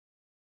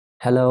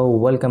Hello,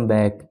 welcome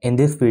back. In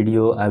this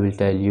video, I will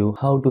tell you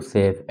how to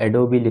save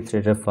Adobe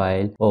Illustrator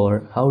file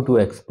or how to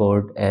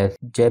export as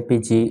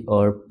JPG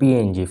or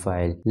PNG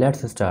file.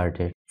 Let's start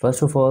it.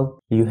 First of all,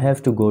 you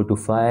have to go to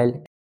File,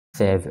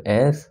 Save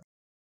As,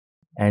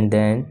 and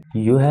then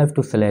you have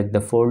to select the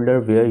folder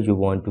where you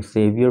want to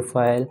save your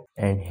file,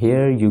 and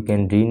here you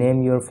can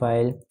rename your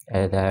file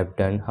as I have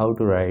done how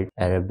to write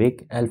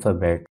Arabic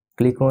alphabet.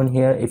 Click on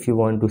here. If you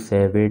want to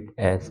save it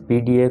as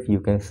PDF,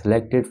 you can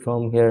select it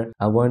from here.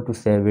 I want to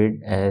save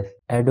it as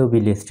Adobe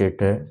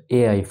Illustrator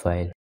AI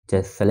file.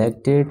 Just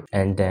select it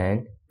and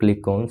then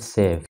click on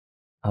save.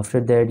 After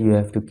that, you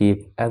have to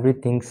keep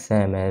everything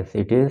same as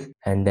it is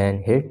and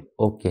then hit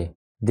OK.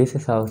 This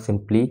is how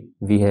simply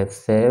we have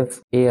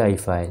saved AI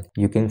file.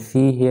 You can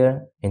see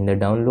here in the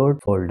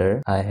download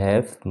folder, I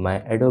have my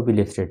Adobe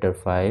Illustrator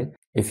file.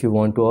 If you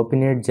want to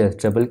open it, just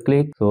double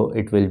click so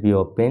it will be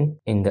open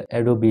in the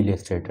Adobe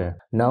Illustrator.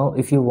 Now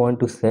if you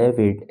want to save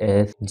it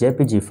as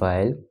JPG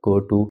file, go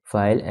to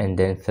file and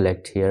then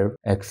select here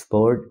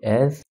export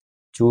as.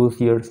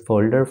 Choose your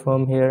folder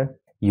from here.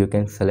 You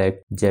can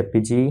select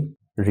JPG,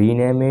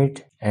 rename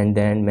it, and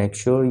then make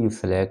sure you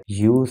select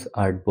use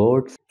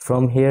artboards.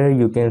 From here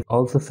you can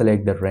also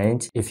select the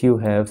range. If you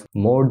have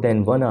more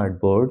than one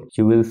artboard,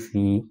 you will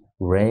see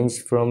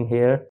range from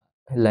here.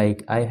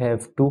 Like I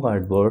have two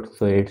artboards,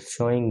 so it's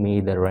showing me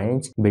the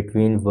range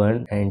between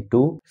 1 and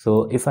 2.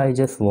 So if I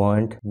just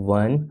want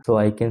 1, so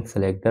I can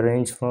select the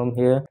range from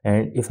here,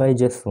 and if I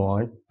just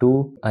want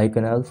 2, I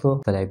can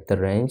also select the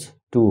range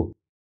 2.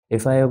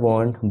 If I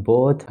want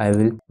both, I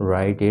will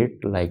write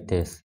it like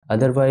this.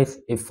 Otherwise,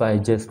 if I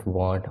just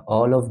want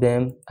all of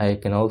them, I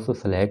can also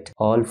select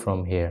all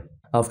from here.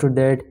 After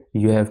that,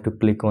 you have to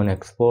click on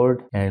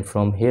export, and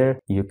from here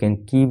you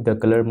can keep the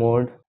color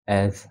mode.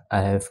 As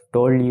I have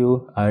told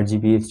you,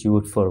 RGB is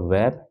used for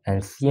web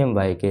and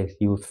CMYK is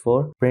used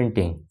for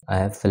printing. I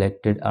have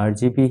selected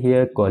RGB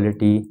here,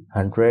 quality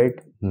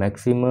 100,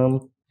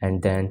 maximum,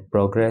 and then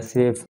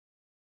progressive.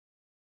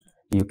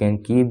 You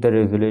can keep the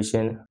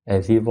resolution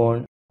as you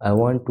want. I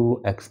want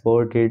to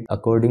export it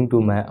according to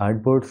my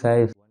artboard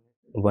size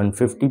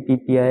 150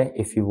 ppi.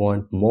 If you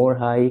want more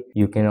high,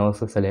 you can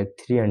also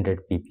select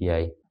 300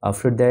 ppi.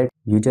 After that,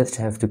 you just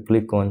have to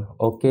click on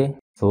OK,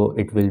 so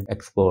it will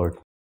export.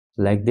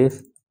 Like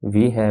this,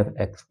 we have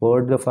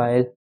exported the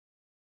file.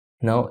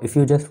 Now if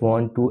you just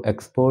want to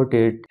export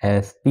it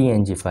as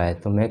PNG file,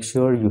 so make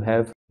sure you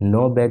have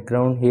no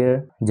background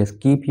here. Just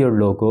keep your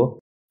logo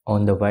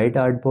on the white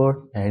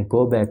artboard and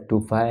go back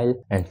to file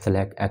and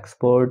select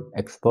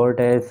export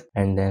as,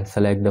 and then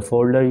select the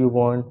folder you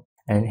want,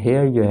 and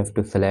here you have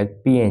to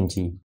select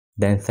PNG.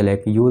 Then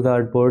select use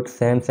artboard,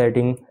 same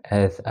setting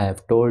as I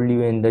have told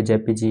you in the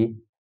JPG.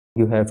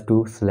 You have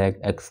to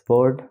select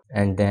export,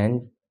 and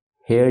then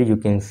here you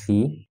can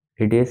see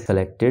it is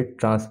selected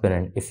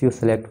transparent. If you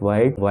select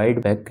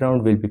white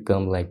background will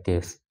become like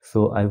this.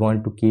 So I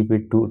want to keep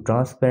it to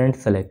transparent.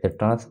 Select the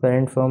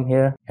transparent from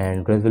here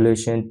and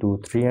resolution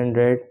to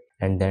 300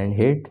 and then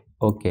hit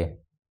OK.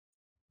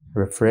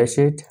 Refresh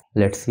it.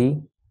 Let's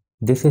see.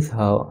 This is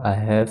how I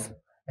have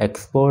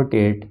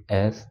exported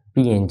as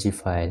PNG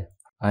file.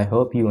 I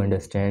hope you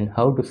understand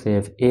how to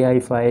save AI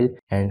file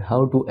and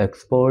how to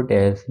export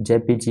as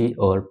JPG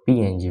or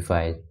PNG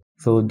file.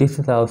 So this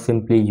is how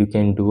simply you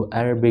can do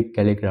Arabic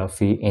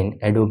calligraphy in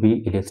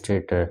Adobe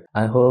Illustrator.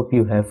 I hope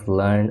you have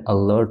learned a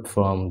lot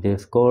from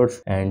this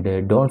course,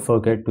 and don't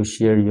forget to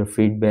share your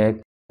feedback.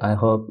 I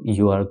hope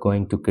you are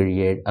going to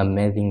create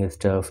amazing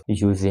stuff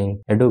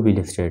using Adobe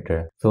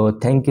Illustrator. So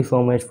thank you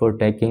so much for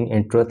taking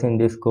interest in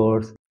this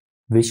course.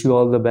 Wish you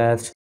all the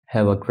best.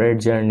 Have a great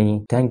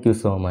journey. Thank you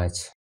so much.